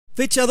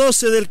Fecha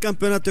 12 del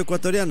campeonato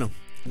ecuatoriano.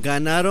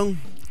 Ganaron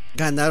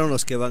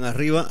los que van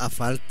arriba a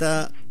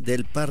falta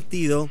del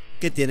partido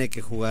que tiene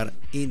que jugar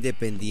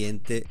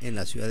Independiente en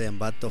la ciudad de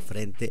Ambato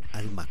frente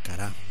al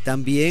Macará.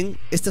 También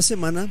esta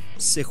semana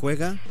se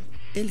juega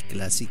el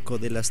clásico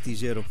del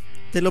astillero.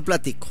 Te lo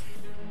platico.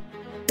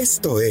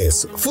 Esto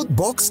es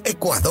Footbox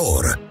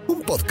Ecuador,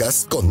 un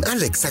podcast con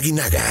Alex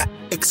Aguinaga,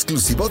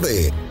 exclusivo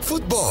de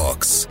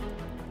Footbox.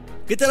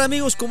 ¿Qué tal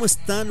amigos? ¿Cómo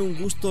están? Un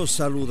gusto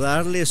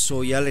saludarles.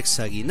 Soy Alex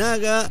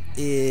Aguinaga,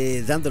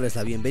 dándoles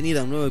la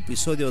bienvenida a un nuevo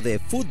episodio de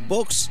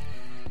Footbox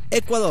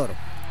Ecuador,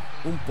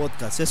 un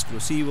podcast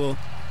exclusivo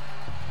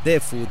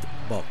de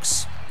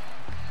Footbox.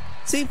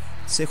 Sí,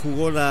 se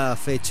jugó la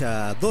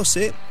fecha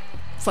 12,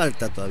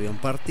 falta todavía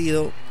un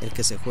partido, el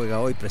que se juega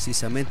hoy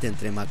precisamente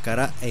entre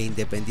Macará e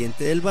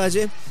Independiente del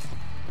Valle.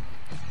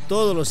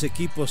 Todos los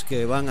equipos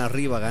que van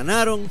arriba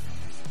ganaron.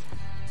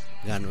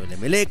 Ganó el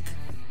Emelec,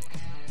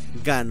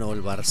 ganó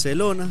el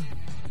Barcelona,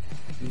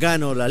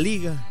 ganó la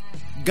Liga,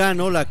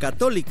 ganó la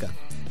Católica,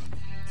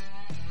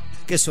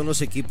 que son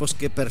los equipos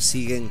que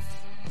persiguen,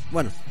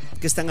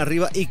 que están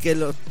arriba y que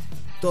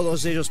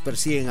todos ellos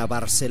persiguen a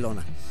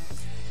Barcelona.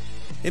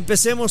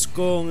 Empecemos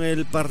con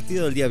el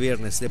partido del día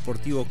viernes.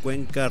 Deportivo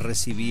Cuenca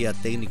recibía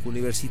Técnico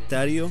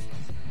Universitario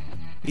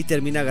y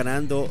termina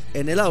ganando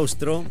en el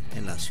Austro,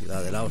 en la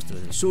ciudad del Austro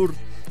del Sur,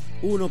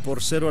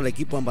 1-0 al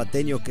equipo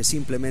ambateño que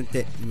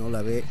simplemente no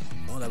la ve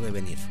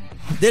venir.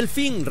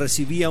 Delfín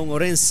recibía un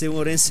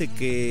Orense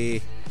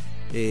que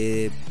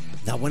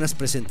da buenas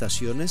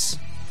presentaciones.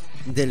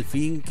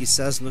 Delfín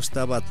quizás no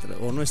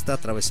está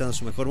atravesando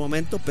su mejor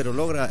momento, pero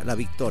logra la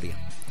victoria.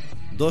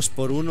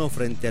 2-1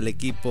 frente al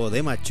equipo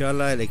de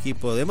Machala. El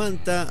equipo de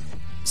Manta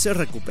se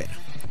recupera.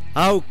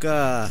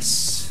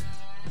 Aucas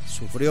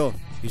sufrió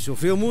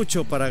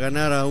mucho para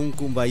ganar a un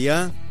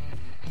Cumbayá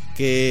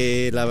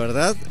que la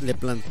verdad le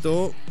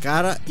plantó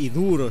cara y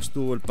duro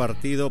estuvo el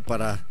partido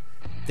para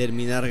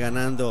terminar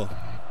ganando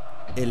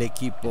el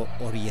equipo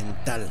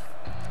oriental.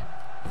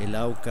 El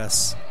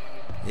Aucas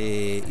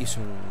hizo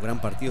un gran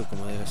partido,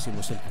 como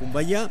decimos, el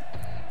Cumbayá,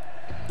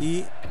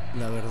 y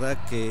la verdad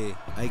que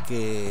hay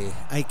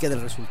que dar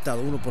el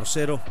resultado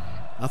 1-0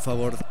 a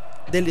favor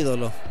del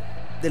ídolo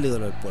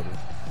del pueblo.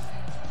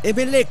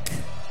 Emelec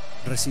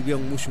recibió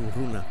un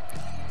Mushurruna.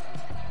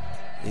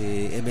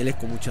 Emelec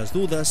con muchas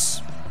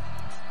dudas.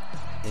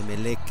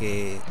 Emelec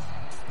que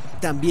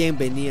también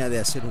venía de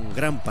hacer un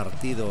gran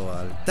partido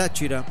al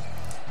Táchira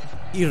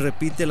y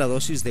repite la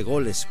dosis de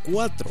goles.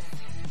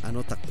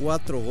 Anota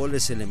 4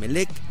 goles el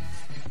Emelec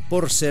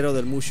por 0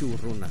 del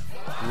Mushurruna.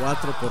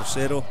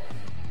 4-0.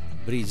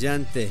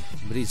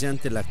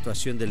 Brillante la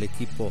actuación del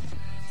equipo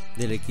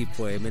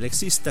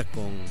emelecista,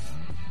 con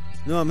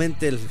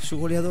nuevamente su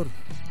goleador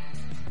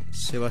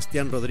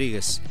Sebastián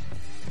Rodríguez.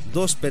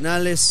 2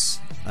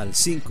 penales al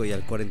 5 y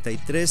al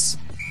 43.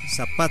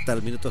 Zapata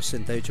al minuto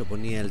 68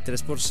 ponía el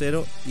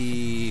 3-0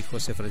 y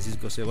José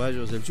Francisco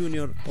Ceballos del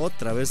Junior,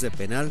 otra vez de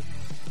penal,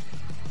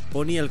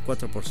 ponía el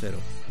 4-0.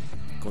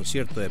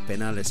 Concierto de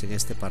penales en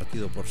este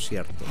partido, por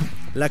cierto.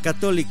 La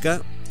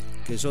Católica,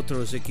 que es otro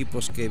de los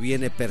equipos que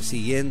viene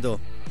persiguiendo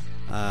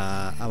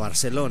a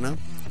Barcelona,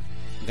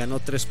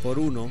 ganó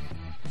 3-1,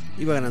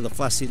 iba ganando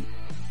fácil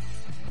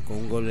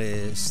con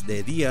goles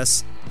de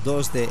Díaz,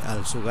 2 de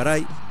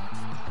Alzugaray,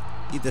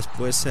 y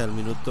después al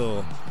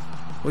minuto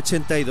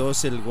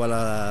 82 el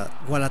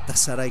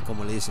Gualatasaray,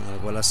 como le dicen al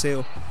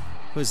Gualaceo,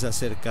 pues se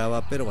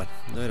acercaba, pero bueno,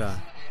 no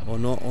era o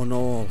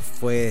no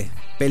fue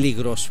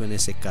peligroso en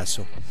ese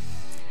caso.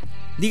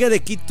 Liga de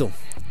Quito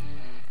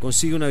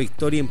consigue una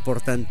victoria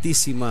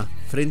importantísima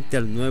frente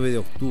al 9 de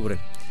octubre.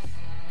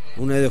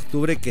 Un 9 de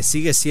octubre que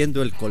sigue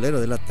siendo el colero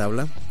de la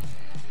tabla,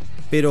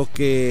 pero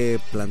que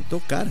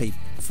plantó cara y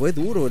fue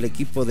duro el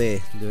equipo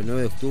de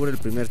 9 de octubre. El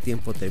primer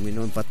tiempo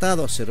terminó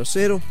empatado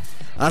 0-0.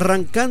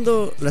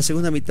 Arrancando la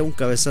segunda mitad, un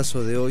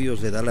cabezazo de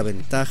Hoyos le da la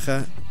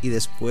ventaja y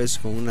después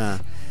con una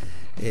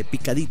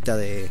picadita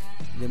de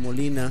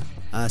Molina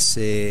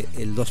hace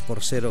el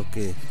 2-0,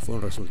 que fue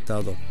un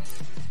resultado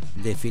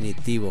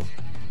definitivo.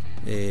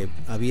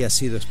 Había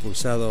sido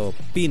expulsado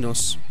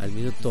Pinos al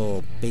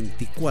minuto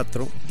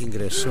 24,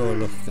 ingresó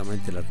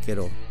lógicamente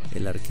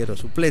el arquero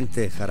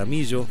suplente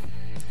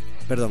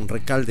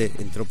Recalde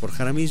entró por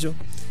Jaramillo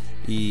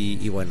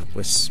y bueno,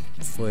 pues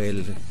fue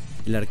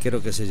el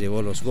arquero que se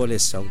llevó los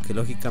goles, aunque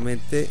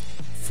lógicamente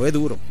fue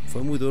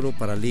muy duro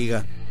para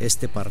Liga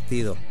este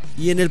partido.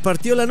 Y en el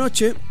partido de la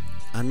noche,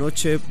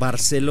 anoche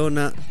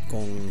Barcelona,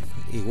 con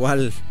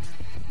igual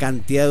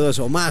cantidades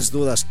o más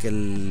dudas que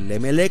el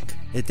Emelec,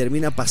 le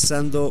termina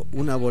pasando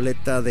una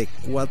boleta de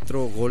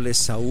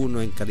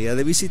 4-1 en calidad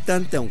de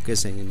visitante, aunque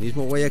es en el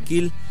mismo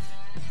Guayaquil,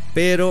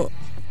 pero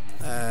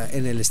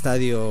en el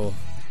estadio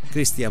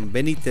Cristian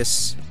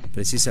Benítez,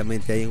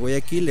 precisamente ahí en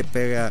Guayaquil, le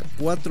pega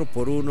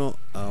 4-1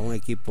 a un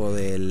equipo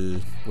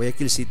del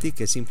Guayaquil City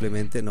que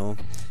simplemente no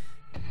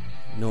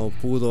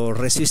pudo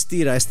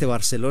resistir a este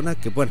Barcelona,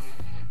 que bueno,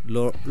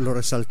 lo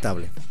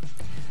resaltable.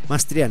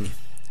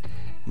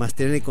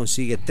 Mastriani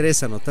consigue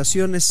 3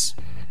 anotaciones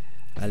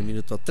al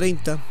minuto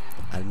 30,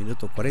 al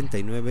minuto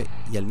 49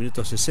 y al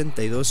minuto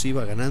 62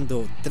 iba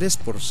ganando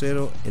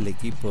 3-0 el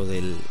equipo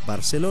del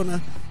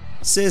Barcelona.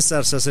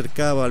 César se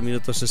acercaba al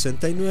minuto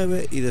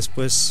 69 y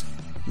después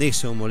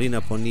Nixon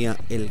Molina ponía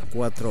el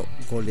 4-1.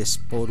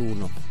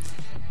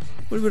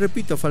 Vuelvo y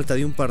repito, a falta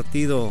de un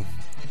partido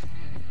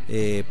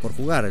por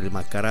jugar, el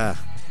Macará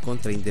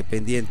contra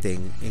Independiente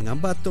en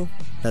Ambato,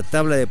 la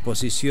tabla de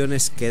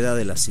posiciones queda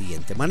de la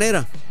siguiente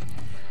manera.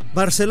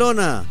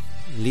 Barcelona,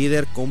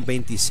 líder con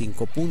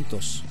 25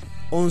 puntos,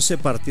 11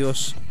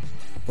 partidos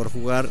por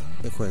jugar,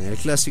 juegan el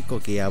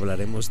Clásico, que ya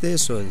hablaremos de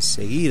eso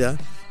enseguida.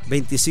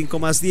 25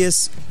 más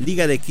 10,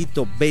 Liga de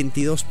Quito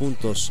 22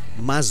 puntos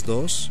más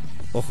 2,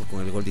 ojo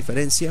con el gol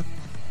diferencia.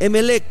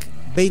 Emelec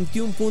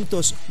 21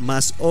 puntos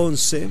más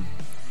 11,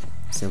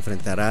 se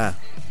enfrentará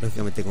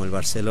lógicamente con el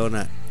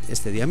Barcelona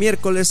este día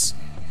miércoles.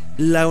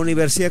 La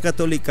Universidad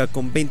Católica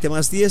con 20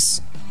 más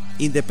 10,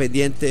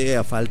 Independiente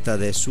a falta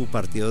de su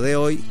partido de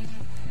hoy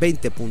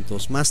 20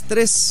 puntos más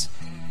 3.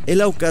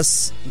 El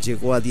Aucas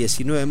llegó a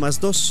 19 más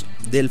 2,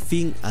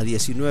 Delfín a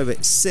 19,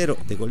 0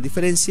 de gol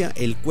diferencia.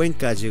 El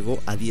Cuenca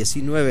llegó a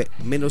 19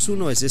 menos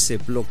 1, es ese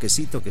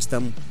bloquecito que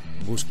están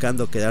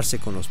buscando quedarse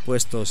con los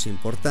puestos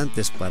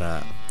importantes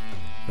para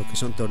lo que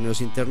son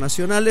torneos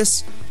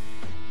internacionales.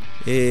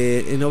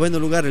 En noveno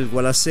lugar el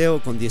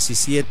Gualaceo con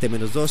 17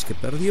 menos 2 que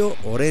perdió,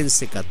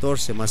 Orense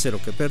 14 más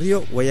 0 que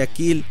perdió,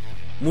 Guayaquil,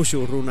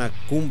 Mushurruna,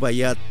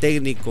 Cumbayá,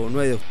 Técnico,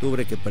 9 de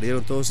octubre que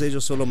perdieron todos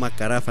ellos. Solo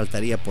Macará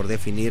faltaría por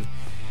definir.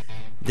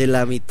 De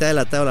la mitad de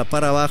la tabla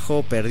para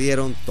abajo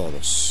perdieron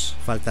todos.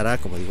 Faltará,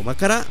 como digo,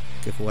 Macará,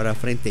 que jugará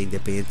frente a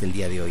Independiente el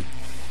día de hoy.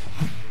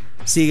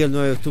 Sigue el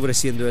 9 de octubre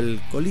siendo el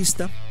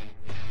colista,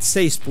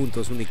 6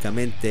 puntos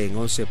únicamente en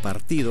 11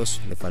 partidos,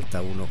 le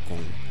falta uno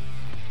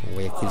con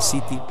Guayaquil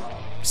City.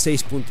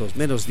 6 puntos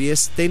menos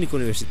 10, Técnico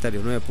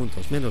Universitario 9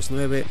 puntos menos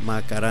 9,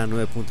 Macará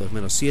 9 puntos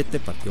menos 7,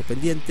 partido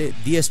pendiente,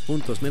 10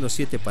 puntos menos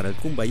 7 para el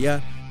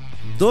Cumbayá,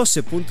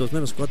 12 puntos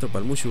menos 4 para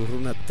el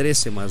Mushurruna,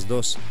 13 más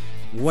 2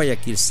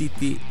 Guayaquil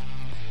City,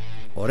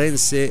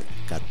 Orense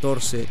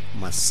 14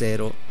 más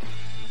 0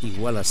 y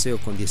Gualaceo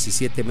con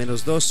 17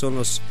 menos 2 son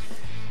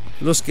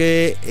los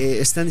que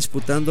están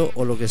disputando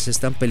o los que se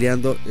están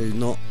peleando el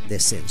no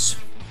descenso.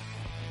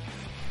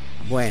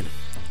 Bueno,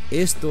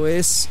 esto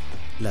es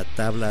la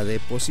tabla de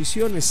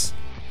posiciones.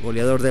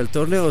 Goleador del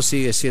torneo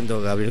sigue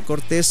siendo Gabriel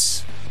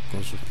Cortés,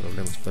 con sus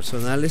problemas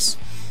personales.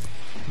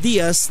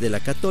 Díaz de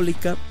la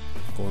Católica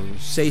con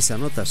 6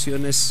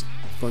 anotaciones,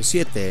 con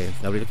 7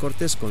 Gabriel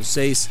Cortés, con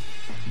 6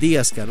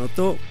 Díaz que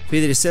anotó,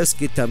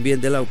 Fidrisevski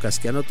también del Aucas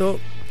que anotó,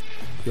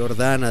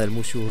 Jordana del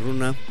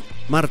Mushurruna,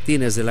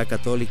 Martínez de la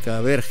Católica,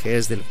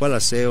 Vergés del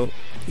Gualaceo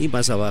y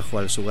más abajo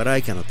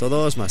Alzugaray que anotó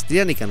 2,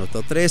 Mastriani que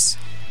anotó 3,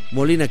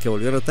 Molina que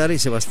volvió a anotar y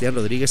Sebastián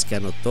Rodríguez que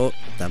anotó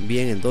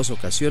también en 2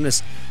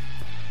 ocasiones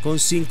con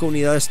 5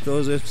 unidades,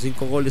 todos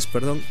 5 goles,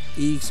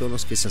 y son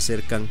los que se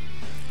acercan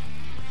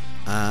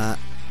a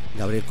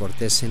Gabriel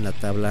Cortés en la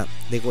tabla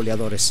de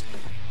goleadores.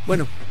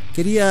 Bueno,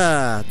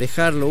 quería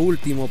dejar lo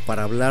último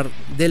para hablar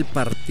del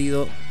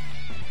partido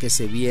que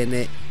se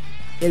viene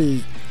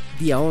el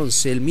día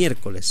 11, el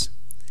miércoles,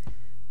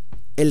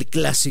 el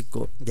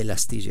clásico del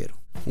Astillero,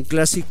 un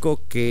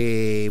clásico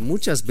que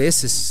muchas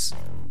veces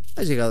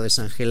ha llegado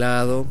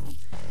desangelado,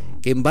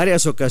 que en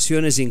varias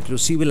ocasiones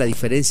inclusive la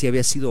diferencia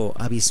había sido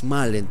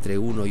abismal entre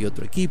uno y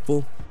otro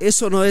equipo.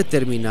 Eso no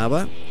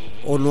determinaba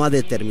o no ha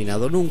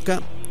determinado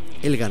nunca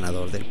el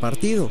ganador del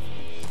partido.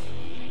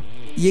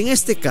 Y en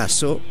este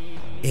caso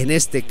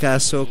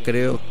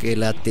creo que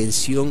la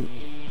atención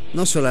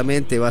no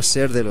solamente va a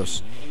ser de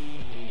los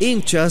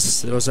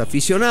hinchas, de los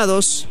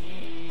aficionados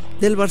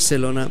del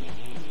Barcelona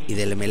y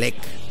del Emelec.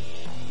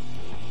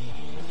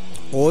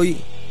 Hoy,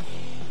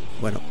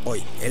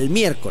 el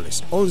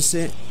miércoles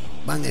 11,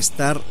 van a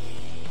estar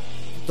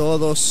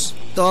todos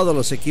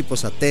los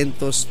equipos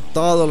atentos,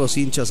 todos los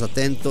hinchas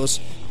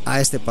atentos a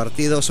este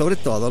partido, sobre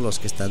todo los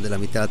que están de la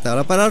mitad de la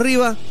tabla para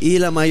arriba, y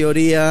la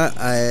mayoría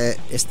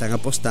están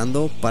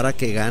apostando para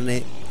que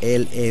gane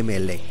el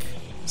Emelec.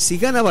 Si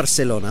gana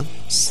Barcelona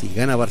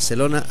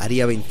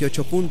haría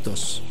 28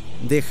 puntos,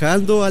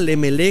 dejando al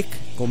Emelec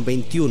con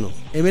 21.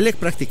 Emelec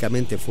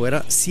prácticamente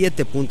fuera,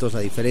 7 puntos la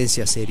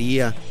diferencia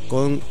sería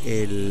con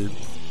el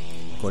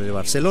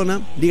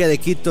Barcelona. Liga de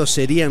Quito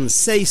serían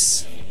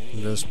 6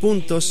 los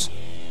puntos,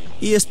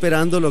 y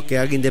esperando lo que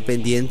haga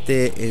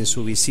Independiente en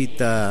su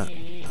visita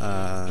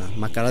a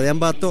Macará de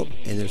Ambato,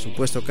 en el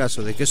supuesto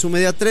caso de que sume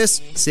de a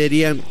 3,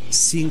 serían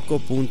 5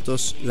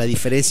 puntos la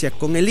diferencia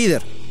con el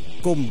líder,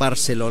 con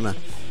Barcelona,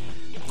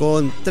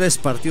 con 3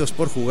 partidos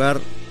por jugar.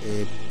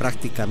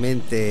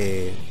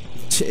 Prácticamente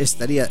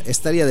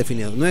estaría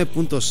definido, 9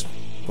 puntos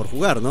por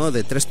jugar, ¿no?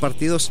 De 3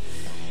 partidos,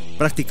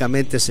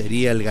 prácticamente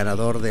sería el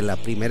ganador de la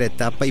primera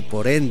etapa y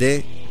por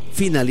ende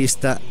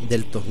finalista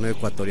del torneo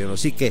ecuatoriano.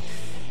 Así que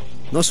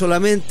no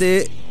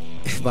solamente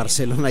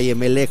Barcelona y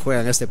Emelec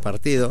juegan este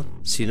partido,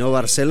 sino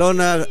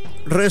Barcelona,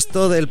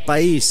 resto del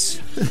país.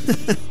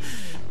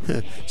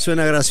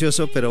 Suena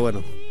gracioso, pero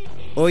bueno,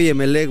 hoy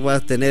Emelec va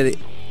a tener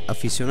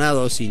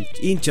aficionados,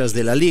 hinchas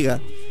de la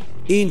Liga,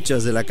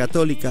 hinchas de la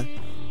Católica,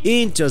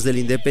 hinchas del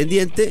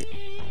Independiente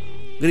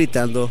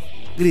gritando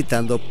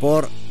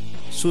por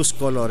sus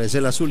colores,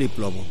 el azul y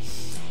plomo.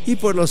 Y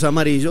por los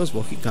amarillos,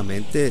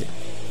 lógicamente,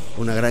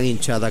 una gran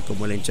hinchada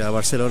como la hinchada de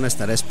Barcelona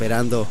estará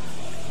esperando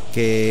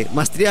que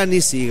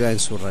Mastriani siga en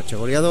su racha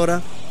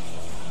goleadora.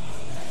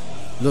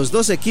 Los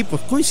dos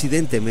equipos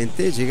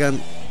coincidentemente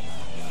llegan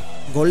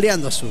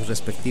goleando a sus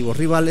respectivos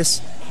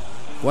rivales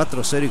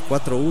 4-0 y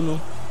 4-1.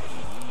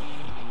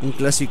 Un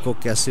clásico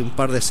que hace un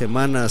par de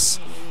semanas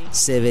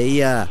se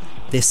veía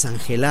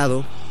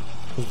desangelado,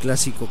 un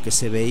clásico que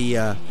se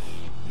veía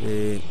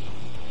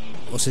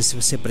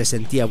se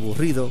presentía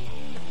aburrido,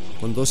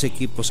 con dos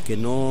equipos que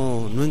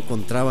no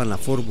encontraban la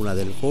fórmula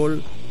del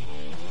gol,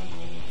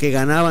 que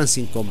ganaban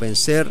sin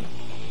convencer,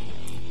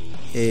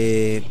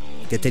 que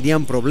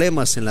tenían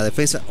problemas en la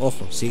defensa.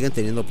 Ojo, siguen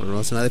teniendo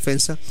problemas en la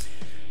defensa,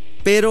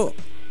 pero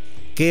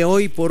que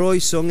hoy por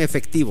hoy son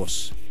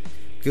efectivos,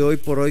 que hoy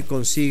por hoy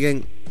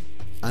consiguen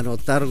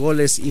anotar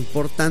goles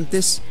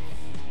importantes,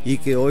 y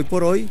que hoy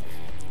por hoy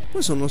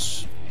pues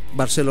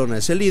Barcelona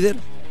es el líder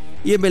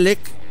y Emelec,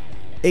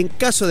 en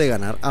caso de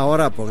ganar,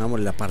 ahora pongamos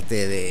la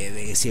parte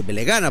de si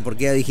Emelec gana,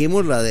 porque ya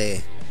dijimos la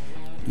de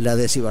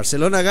si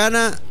Barcelona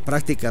gana,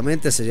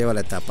 prácticamente se lleva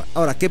la etapa.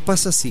 Ahora, ¿qué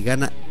pasa si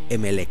gana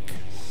Emelec?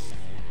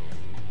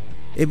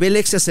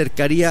 Emelec se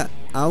acercaría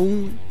a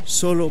un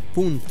solo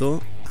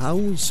punto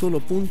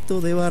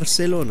de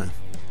Barcelona.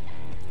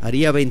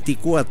 Haría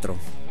 24.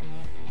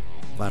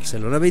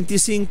 Barcelona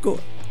 25,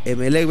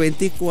 Emelec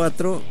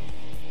 24.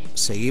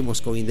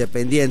 Seguimos con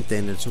Independiente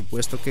en el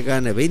supuesto que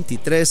gane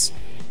 23,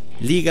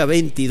 Liga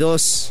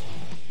 22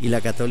 y la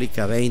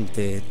Católica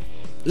 20.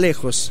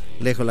 Lejos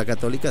la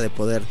Católica de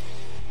poder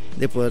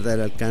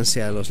dar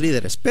alcance a los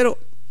líderes, pero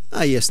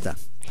ahí está,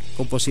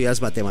 con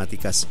posibilidades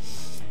matemáticas.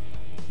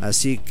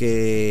 Así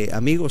que,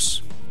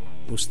 amigos,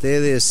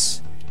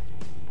 ustedes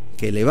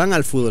que le van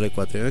al fútbol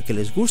ecuatoriano, que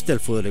les gusta el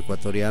fútbol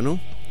ecuatoriano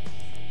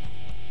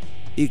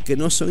y que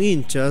no son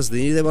hinchas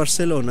ni de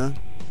Barcelona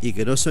y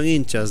que no son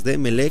hinchas de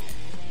Emelec,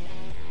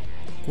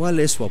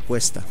 ¿cuál es su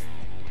apuesta?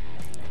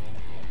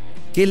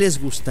 ¿Qué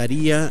les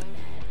gustaría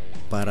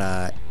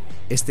para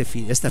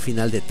esta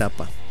final de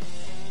etapa?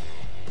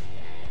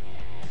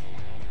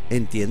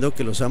 Entiendo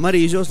que los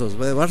amarillos, los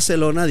de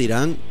Barcelona,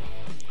 dirán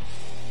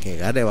que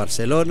gane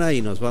Barcelona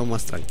y nos vamos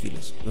más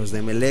tranquilos. Los de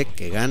Emelec,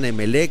 que gane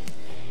Emelec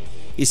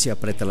y se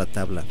aprieta la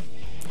tabla.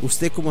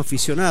 Usted como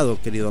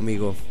aficionado, querido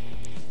amigo,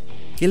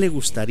 ¿qué le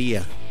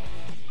gustaría?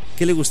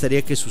 ¿Qué le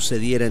gustaría que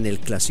sucediera en el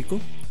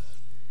clásico?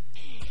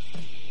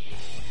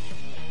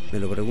 Me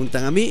lo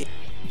preguntan a mí.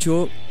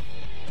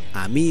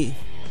 A mí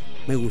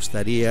me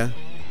gustaría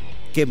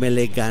que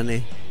Emelec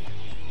gane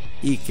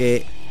y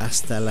que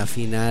hasta la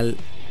final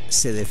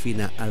se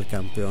defina al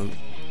campeón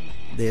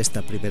de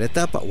esta primera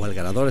etapa, o al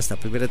ganador de esta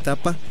primera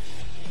etapa,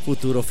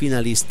 futuro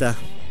finalista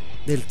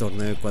del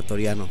torneo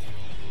ecuatoriano.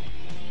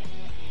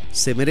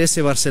 ¿Se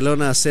merece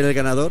Barcelona ser el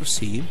ganador?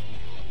 Sí.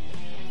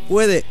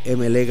 ¿Puede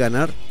Emelec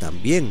ganar?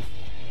 También.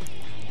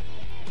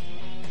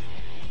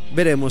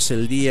 Veremos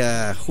el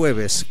día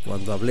jueves,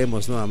 cuando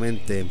hablemos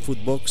nuevamente en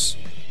Footbox,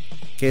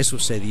 qué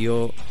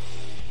sucedió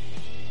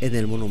en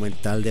el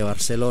Monumental de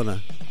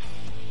Barcelona.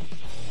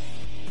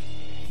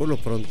 Por lo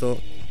pronto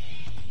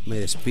me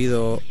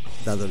despido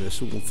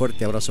dándoles un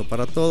fuerte abrazo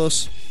para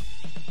todos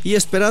y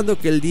esperando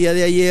que el día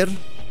de ayer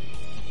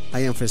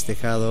hayan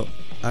festejado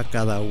a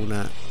cada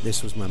una de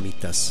sus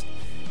mamitas.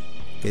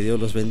 Que Dios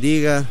los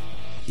bendiga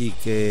y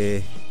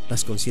que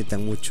las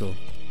consientan mucho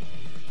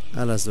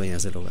a las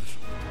dueñas del hogar.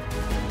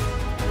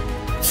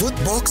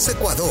 Footbox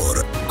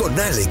Ecuador con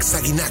Alex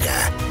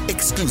Aguinaga,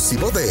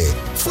 exclusivo de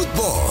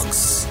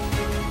Footbox.